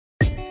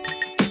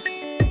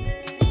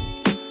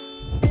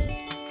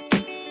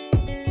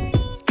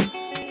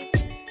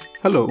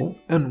Hello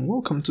and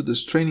welcome to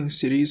this training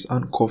series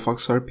on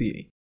Kofax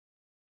RPA.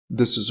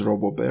 This is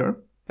ROBOBEAR,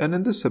 and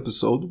in this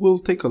episode we'll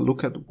take a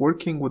look at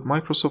working with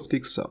Microsoft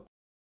Excel.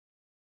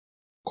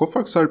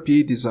 Kofax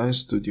RPA Design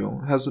Studio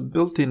has a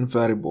built-in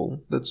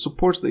variable that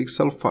supports the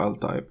Excel file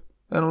type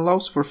and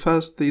allows for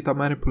fast data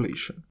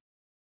manipulation.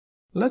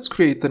 Let's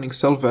create an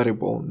Excel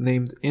variable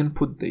named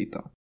input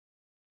data.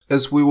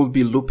 As we will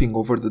be looping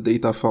over the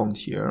data found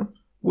here,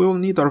 we will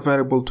need our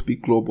variable to be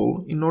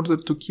global in order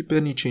to keep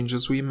any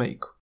changes we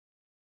make.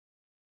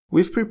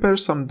 We've prepared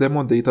some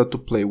demo data to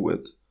play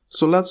with,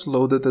 so let's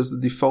load it as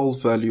the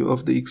default value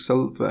of the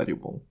Excel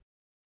variable.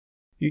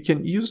 You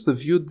can use the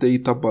View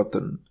Data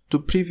button to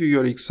preview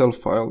your Excel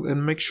file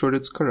and make sure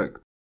it's correct.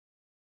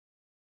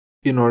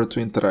 In order to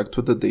interact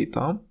with the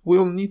data,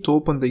 we'll need to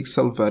open the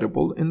Excel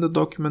variable in the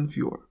document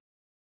viewer.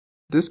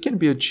 This can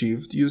be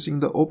achieved using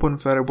the Open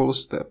Variable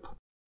step.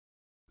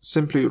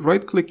 Simply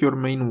right-click your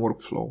main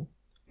workflow,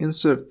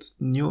 insert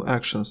New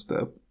Action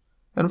step,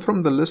 and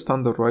from the list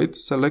on the right,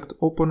 select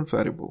Open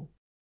Variable.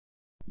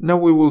 Now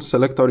we will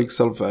select our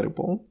Excel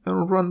variable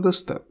and run the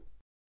step.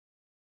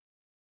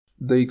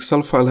 The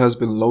Excel file has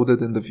been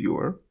loaded in the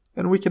viewer,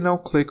 and we can now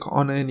click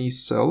on any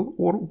cell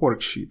or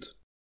worksheet.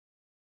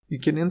 You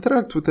can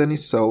interact with any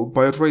cell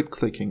by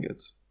right-clicking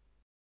it.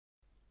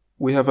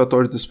 We have at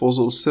our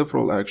disposal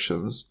several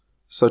actions,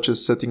 such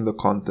as setting the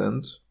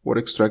content or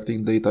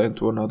extracting data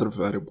into another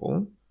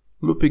variable,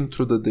 looping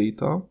through the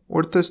data,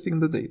 or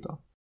testing the data.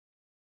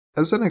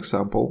 As an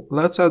example,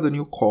 let's add a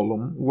new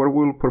column where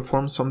we will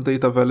perform some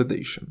data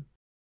validation.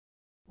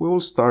 We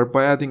will start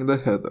by adding the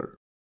header.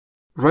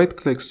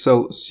 Right-click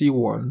cell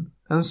C1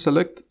 and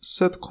select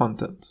Set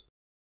Content.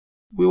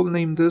 We will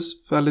name this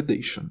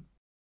Validation.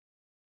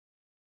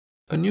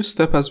 A new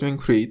step has been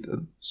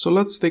created, so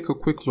let's take a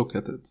quick look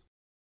at it.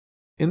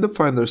 In the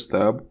Finders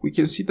tab, we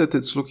can see that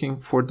it's looking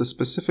for the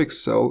specific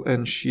cell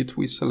and sheet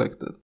we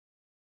selected.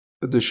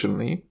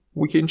 Additionally,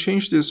 we can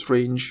change this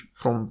range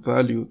from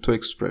value to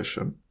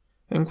expression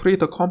and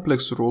create a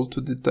complex rule to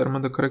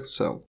determine the correct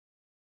cell.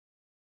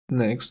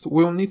 Next,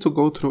 we'll need to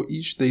go through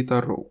each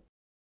data row.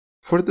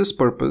 For this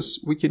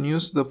purpose, we can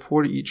use the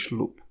For Each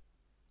loop.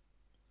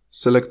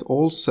 Select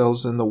all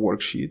cells in the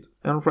worksheet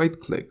and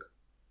right-click,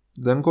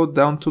 then go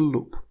down to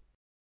Loop.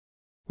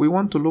 We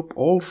want to loop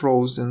all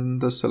rows in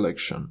the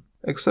selection,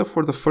 except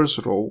for the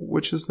first row,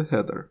 which is the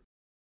header.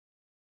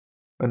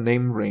 A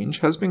name range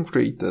has been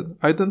created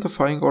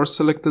identifying our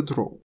selected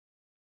row.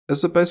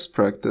 As a best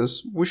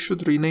practice, we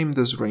should rename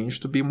this range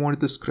to be more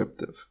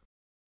descriptive.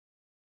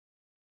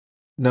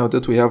 Now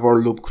that we have our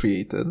loop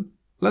created,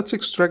 let's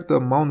extract the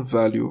amount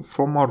value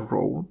from our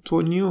row to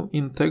a new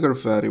integer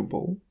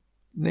variable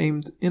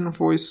named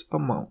invoice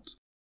amount.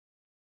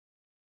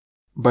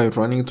 By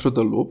running through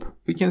the loop,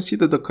 we can see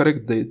that the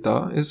correct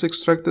data is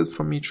extracted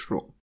from each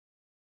row.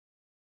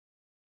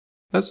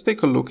 Let's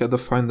take a look at the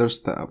Finders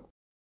tab.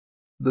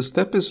 The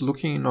step is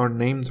looking in our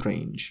named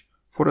range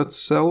for a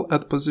cell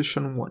at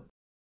position 1.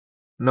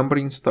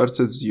 Numbering starts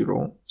at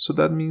 0, so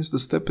that means the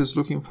step is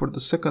looking for the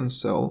second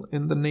cell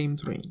in the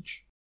named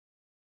range.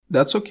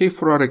 That's okay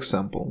for our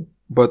example,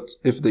 but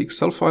if the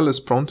Excel file is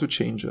prone to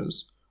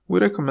changes, we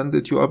recommend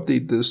that you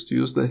update this to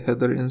use the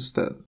header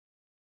instead.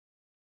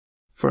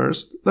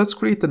 First, let's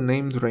create a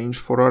named range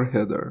for our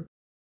header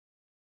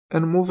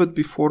and move it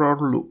before our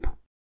loop.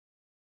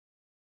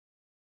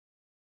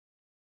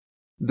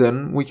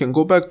 Then we can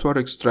go back to our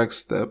extract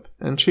step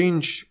and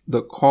change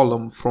the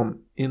column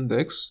from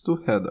index to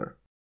header.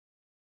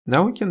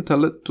 Now we can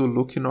tell it to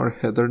look in our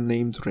header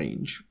named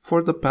range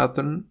for the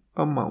pattern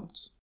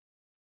amount.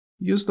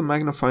 Use the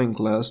magnifying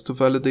glass to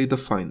validate the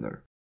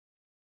finder.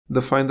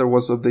 The finder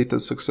was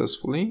updated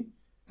successfully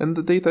and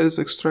the data is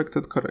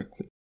extracted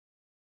correctly.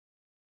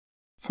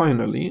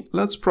 Finally,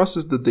 let's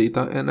process the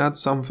data and add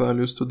some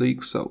values to the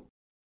Excel.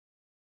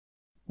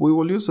 We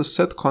will use a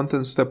Set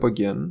Content step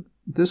again,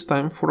 this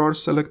time for our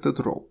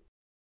selected row.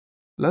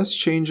 Let's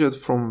change it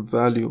from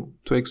value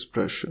to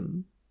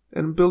expression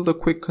and build a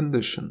quick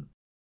condition.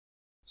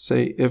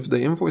 Say if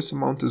the invoice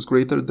amount is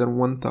greater than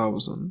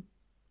 1000,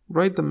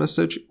 write the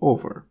message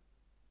over.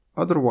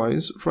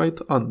 Otherwise, write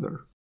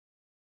under.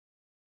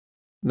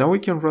 Now we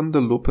can run the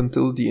loop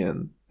until the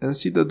end and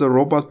see that the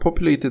robot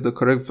populated the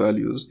correct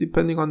values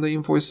depending on the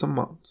invoice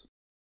amount.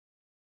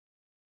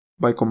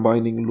 By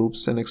combining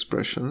loops and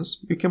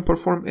expressions, you can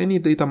perform any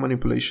data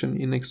manipulation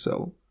in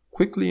Excel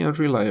quickly and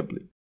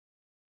reliably.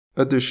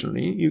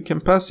 Additionally, you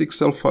can pass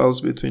Excel files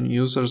between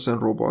users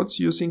and robots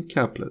using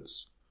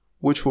caplets,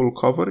 which we'll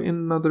cover in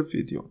another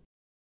video.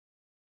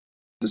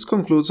 This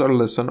concludes our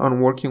lesson on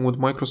working with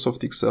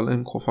Microsoft Excel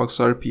and Kofax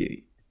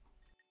RPA.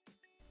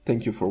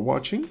 Thank you for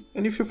watching,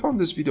 and if you found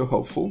this video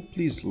helpful,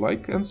 please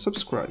like and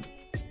subscribe.